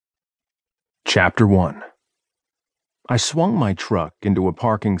Chapter 1. I swung my truck into a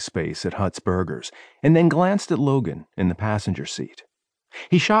parking space at Hut's Burgers and then glanced at Logan in the passenger seat.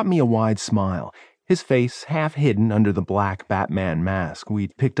 He shot me a wide smile, his face half hidden under the black Batman mask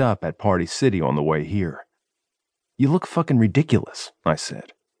we'd picked up at Party City on the way here. "You look fucking ridiculous," I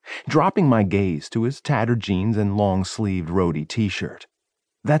said, dropping my gaze to his tattered jeans and long-sleeved roadie t-shirt.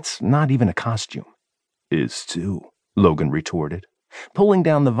 "That's not even a costume." "Is too," Logan retorted, pulling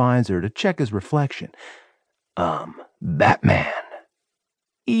down the visor to check his reflection. Batman."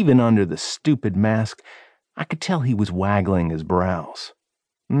 Even under the stupid mask, I could tell he was waggling his brows.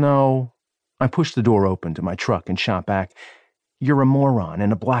 "No." I pushed the door open to my truck and shot back. "You're a moron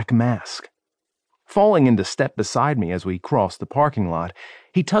in a black mask." Falling into step beside me as we crossed the parking lot,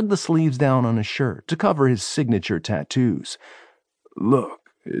 he tugged the sleeves down on his shirt to cover his signature tattoos. "Look,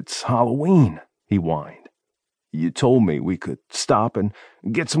 it's Halloween," he whined. "You told me we could stop and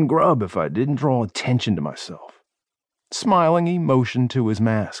get some grub if I didn't draw attention to myself." Smiling, he motioned to his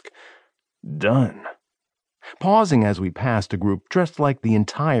mask. "Done." Pausing as we passed a group dressed like the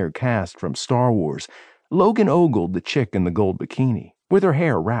entire cast from Star Wars, Logan ogled the chick in the gold bikini, with her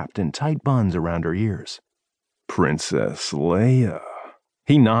hair wrapped in tight buns around her ears. "Princess Leia."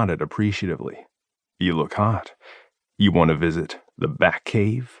 He nodded appreciatively. "You look hot. You want to visit the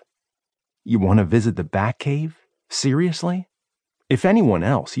Batcave?" "You want to visit the Batcave? Seriously?" If anyone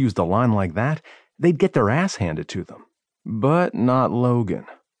else used a line like that, they'd get their ass handed to them. But not Logan.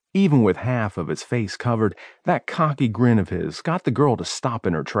 Even with half of his face covered, that cocky grin of his got the girl to stop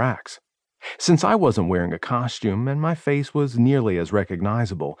in her tracks. Since I wasn't wearing a costume and my face was nearly as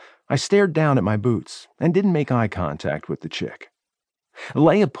recognizable, I stared down at my boots and didn't make eye contact with the chick.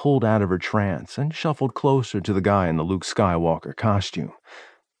 Leia pulled out of her trance and shuffled closer to the guy in the Luke Skywalker costume.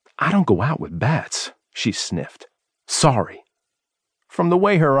 "I don't go out with bats," she sniffed. "Sorry." From the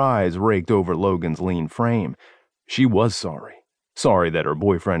way her eyes raked over Logan's lean frame, she was sorry. Sorry that her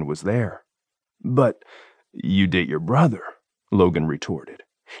boyfriend was there. "But you date your brother," Logan retorted,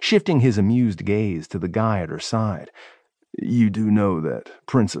 shifting his amused gaze to the guy at her side. "You do know that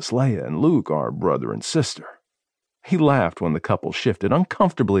Princess Leia and Luke are brother and sister." He laughed when the couple shifted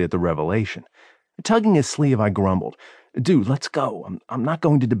uncomfortably at the revelation. Tugging his sleeve, I grumbled, "Dude, let's go. I'm not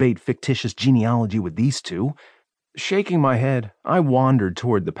going to debate fictitious genealogy with these two." Shaking my head, I wandered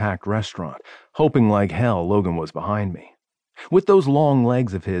toward the packed restaurant, hoping like hell Logan was behind me. With those long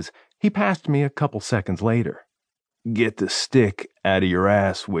legs of his, he passed me a couple seconds later. "Get the stick out of your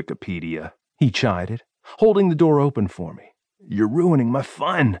ass, Wikipedia," he chided, holding the door open for me. "You're ruining my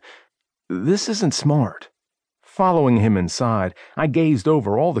fun." "This isn't smart." Following him inside, I gazed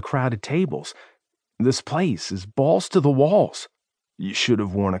over all the crowded tables. This place is balls to the walls. "You should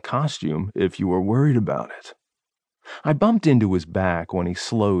have worn a costume if you were worried about it." I bumped into his back when he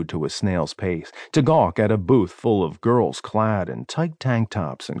slowed to a snail's pace to gawk at a booth full of girls clad in tight tank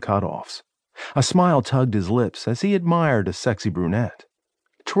tops and cutoffs. A smile tugged his lips as he admired a sexy brunette.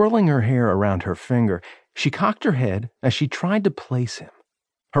 Twirling her hair around her finger, she cocked her head as she tried to place him.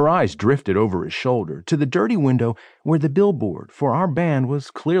 Her eyes drifted over his shoulder to the dirty window where the billboard for our band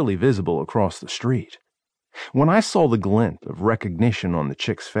was clearly visible across the street. When I saw the glint of recognition on the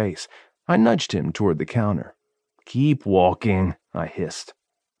chick's face, I nudged him toward the counter. "Keep walking," I hissed.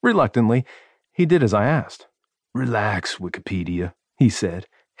 Reluctantly, he did as I asked. "Relax, Wikipedia," he said,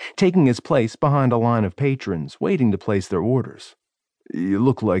 taking his place behind a line of patrons waiting to place their orders. "You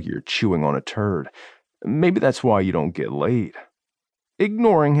look like you're chewing on a turd. Maybe that's why you don't get laid."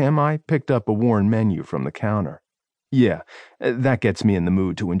 Ignoring him, I picked up a worn menu from the counter. "Yeah, that gets me in the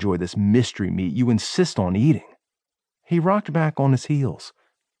mood to enjoy this mystery meat you insist on eating." He rocked back on his heels.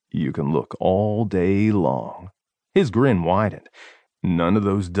 "You can look all day long." His grin widened. "None of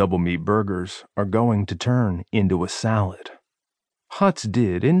those double meat burgers are going to turn into a salad." Hut's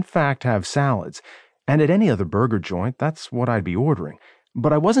did, in fact, have salads, and at any other burger joint, that's what I'd be ordering.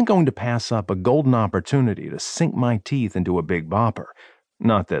 But I wasn't going to pass up a golden opportunity to sink my teeth into a Big Bopper.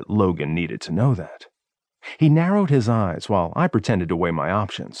 Not that Logan needed to know that. He narrowed his eyes while I pretended to weigh my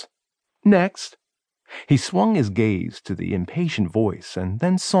options. "Next." He swung his gaze to the impatient voice and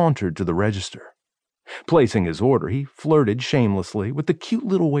then sauntered to the register. Placing his order, he flirted shamelessly with the cute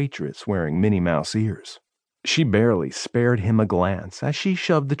little waitress wearing Minnie Mouse ears. She barely spared him a glance as she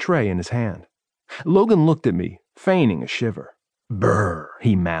shoved the tray in his hand. Logan looked at me, feigning a shiver. "Brr,"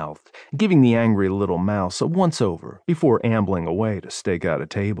 he mouthed, giving the angry little mouse a once-over before ambling away to stake out a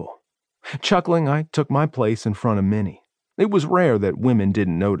table. Chuckling, I took my place in front of Minnie. It was rare that women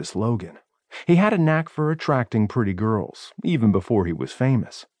didn't notice Logan. He had a knack for attracting pretty girls, even before he was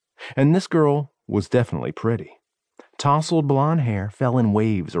famous. And this girl was definitely pretty. tousled blonde hair fell in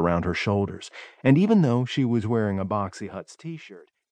waves around her shoulders, and even though she was wearing a Boxy Huts t-shirt,